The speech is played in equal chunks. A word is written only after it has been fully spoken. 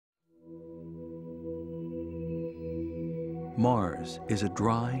Mars is a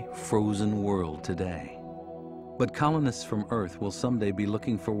dry, frozen world today. But colonists from Earth will someday be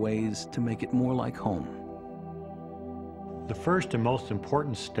looking for ways to make it more like home. The first and most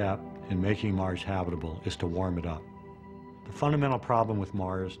important step in making Mars habitable is to warm it up. The fundamental problem with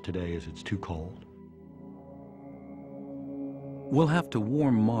Mars today is it's too cold. We'll have to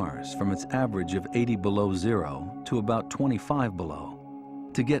warm Mars from its average of 80 below zero to about 25 below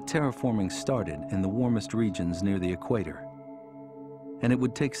to get terraforming started in the warmest regions near the equator. And it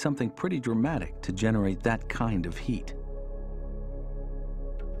would take something pretty dramatic to generate that kind of heat.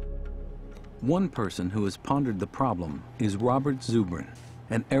 One person who has pondered the problem is Robert Zubrin,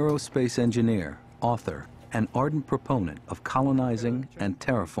 an aerospace engineer, author, and ardent proponent of colonizing and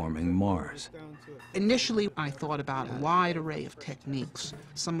terraforming Mars. Initially, I thought about a wide array of techniques,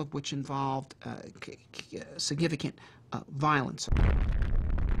 some of which involved significant violence.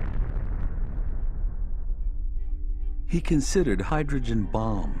 He considered hydrogen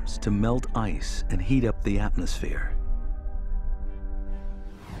bombs to melt ice and heat up the atmosphere,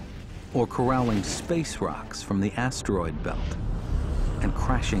 or corralling space rocks from the asteroid belt and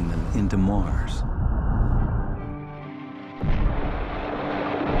crashing them into Mars.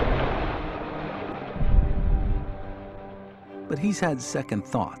 But he's had second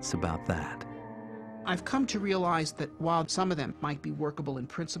thoughts about that. I've come to realize that while some of them might be workable in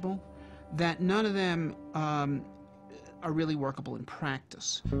principle, that none of them are really workable in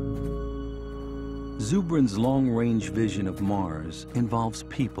practice. Zubrin's long-range vision of Mars involves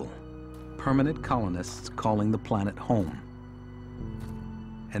people, permanent colonists calling the planet home.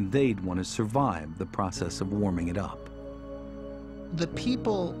 And they'd want to survive the process of warming it up. The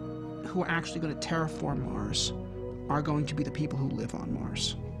people who are actually going to terraform Mars are going to be the people who live on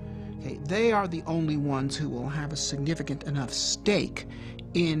Mars. Okay? They are the only ones who will have a significant enough stake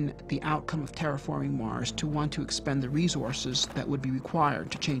in the outcome of terraforming Mars to want to expend the resources that would be required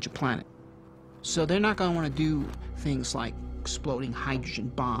to change a planet. So they're not going to want to do things like exploding hydrogen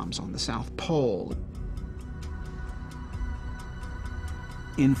bombs on the South Pole.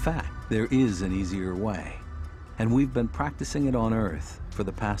 In fact, there is an easier way, and we've been practicing it on Earth for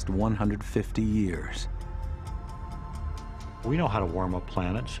the past 150 years. We know how to warm up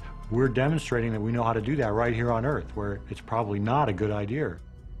planets. We're demonstrating that we know how to do that right here on Earth, where it's probably not a good idea.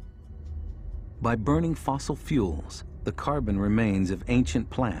 By burning fossil fuels, the carbon remains of ancient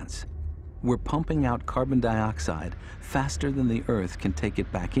plants, we're pumping out carbon dioxide faster than the Earth can take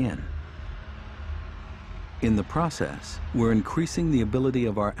it back in. In the process, we're increasing the ability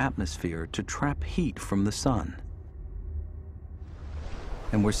of our atmosphere to trap heat from the sun.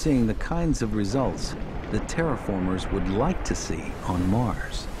 And we're seeing the kinds of results that terraformers would like to see on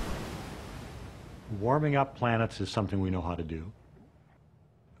Mars. Warming up planets is something we know how to do.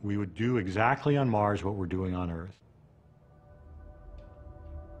 We would do exactly on Mars what we're doing on Earth.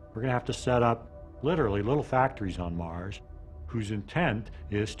 We're going to have to set up literally little factories on Mars whose intent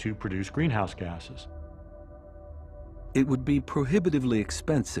is to produce greenhouse gases. It would be prohibitively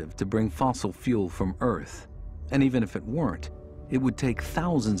expensive to bring fossil fuel from Earth, and even if it weren't, it would take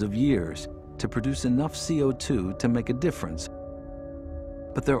thousands of years to produce enough CO2 to make a difference.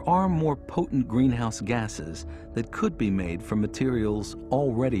 But there are more potent greenhouse gases that could be made from materials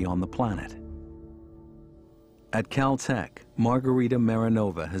already on the planet. At Caltech, Margarita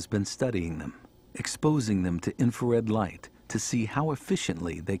Marinova has been studying them, exposing them to infrared light to see how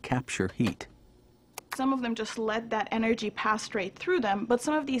efficiently they capture heat. Some of them just let that energy pass straight through them, but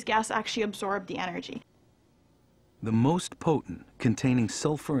some of these gases actually absorb the energy. The most potent, containing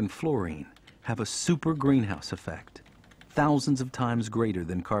sulfur and fluorine, have a super greenhouse effect, thousands of times greater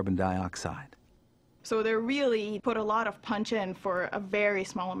than carbon dioxide. So they really put a lot of punch in for a very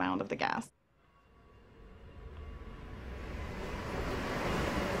small amount of the gas.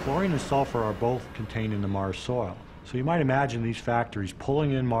 Fluorine and sulfur are both contained in the Mars soil. So you might imagine these factories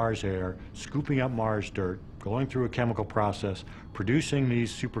pulling in Mars air, scooping up Mars dirt, going through a chemical process, producing these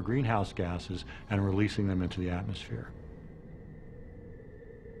super greenhouse gases, and releasing them into the atmosphere.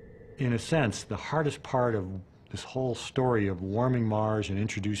 In a sense, the hardest part of this whole story of warming Mars and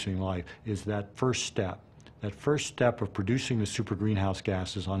introducing life is that first step of producing the super greenhouse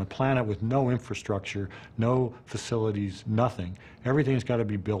gases on a planet with no infrastructure, no facilities, nothing. Everything's got to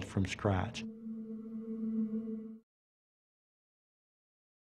be built from scratch.